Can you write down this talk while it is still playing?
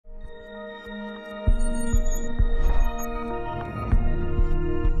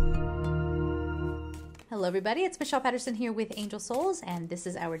Hello everybody, it's Michelle Patterson here with Angel Souls, and this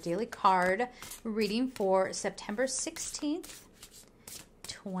is our daily card reading for September 16th,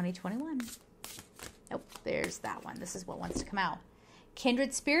 2021. Oh, there's that one. This is what wants to come out.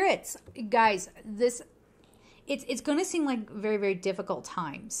 Kindred spirits. Guys, it's going to seem like very, very difficult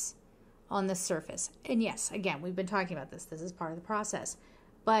times on the surface. And yes, again, we've been talking about this. This is part of the process.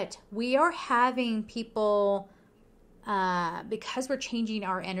 But we are having people... because we're changing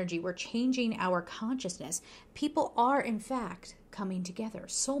our energy, we're changing our consciousness. People are, in fact, coming together.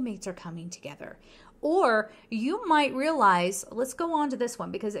 Soulmates are coming together. Or you might realize, let's go on to this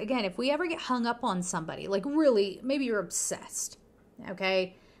one, because again, if we ever get hung up on somebody, like really, maybe you're obsessed,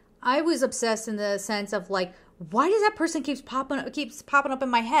 okay? I was obsessed in the sense of like, why does that person keeps popping up in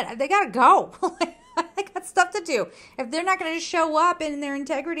my head? They gotta go. I got stuff to do. If they're not going to show up in their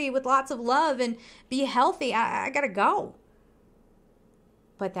integrity with lots of love and be healthy, I got to go.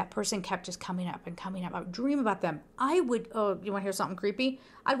 But that person kept just coming up and coming up. I would dream about them. I would, oh, you want to hear something creepy?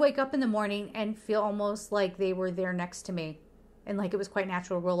 I'd wake up in the morning and feel almost like they were there next to me. And like it was quite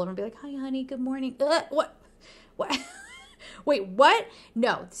natural to roll over and be like, hi, honey, good morning. What? Wait, what?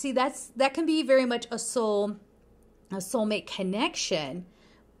 No, see, that can be very much a soulmate connection.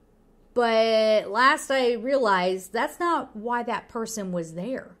 But last I realized that's not why that person was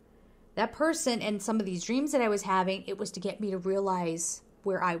there. That person and some of these dreams that I was having, it was to get me to realize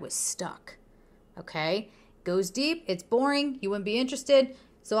where I was stuck. Okay? Goes deep. It's boring. You wouldn't be interested.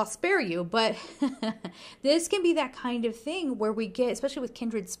 So I'll spare you. But this can be that kind of thing where we get, especially with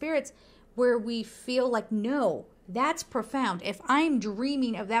kindred spirits, where we feel like, no, that's profound. If I'm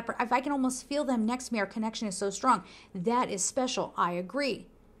dreaming of that, if I can almost feel them next to me, our connection is so strong. That is special. I agree.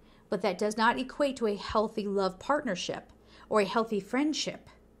 But that does not equate to a healthy love partnership or a healthy friendship.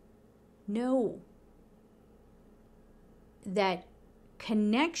 No. That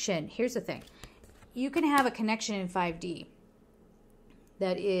connection, here's the thing. You can have a connection in 5D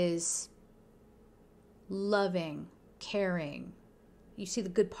that is loving, caring. You see the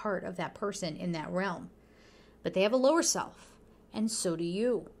good part of that person in that realm. But they have a lower self, and so do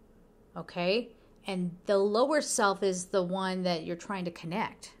you. Okay? And the lower self is the one that you're trying to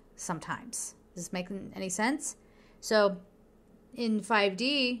connect. Sometimes. Is this making any sense? So in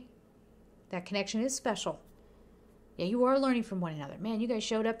 5D, that connection is special. Yeah, you are learning from one another. Man, you guys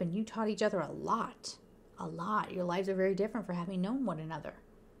showed up and you taught each other a lot. A lot. Your lives are very different for having known one another.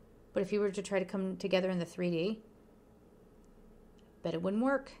 But if you were to try to come together in the 3D, bet it wouldn't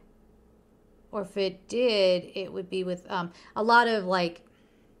work. Or if it did, it would be with a lot of like,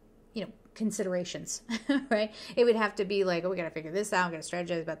 considerations, right? It would have to be like, oh, we got to figure this out. We got to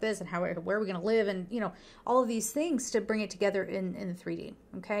strategize about this and where are we going to live? And, all of these things to bring it together in the 3D.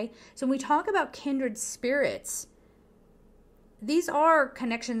 Okay. So when we talk about kindred spirits, these are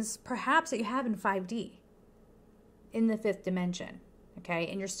connections perhaps that you have in 5D in the 5th dimension. Okay.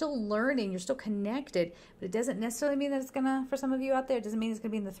 And you're still learning, you're still connected, but it doesn't necessarily mean that it's going to, for some of you out there, it doesn't mean it's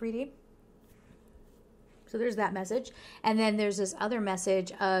going to be in the 3D. So there's that message. And then there's this other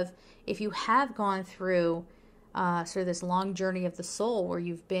message of if you have gone through sort of this long journey of the soul where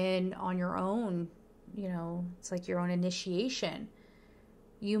you've been on your own, it's like your own initiation,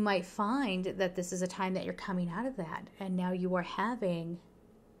 you might find that this is a time that you're coming out of that. And now you are having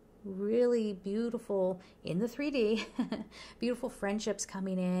really beautiful, in the 3D, beautiful friendships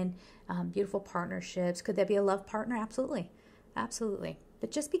coming in, beautiful partnerships. Could that be a love partner? Absolutely. Absolutely. But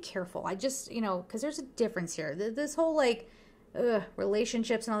just be careful. I just, because there's a difference here. This whole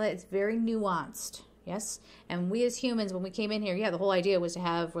relationships and all that, it's very nuanced. Yes. And we as humans, when we came in here, yeah, the whole idea was to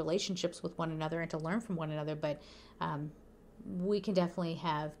have relationships with one another and to learn from one another. But we can definitely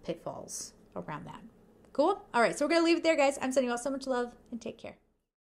have pitfalls around that. Cool. All right. So we're going to leave it there, guys. I'm sending you all so much love and take care.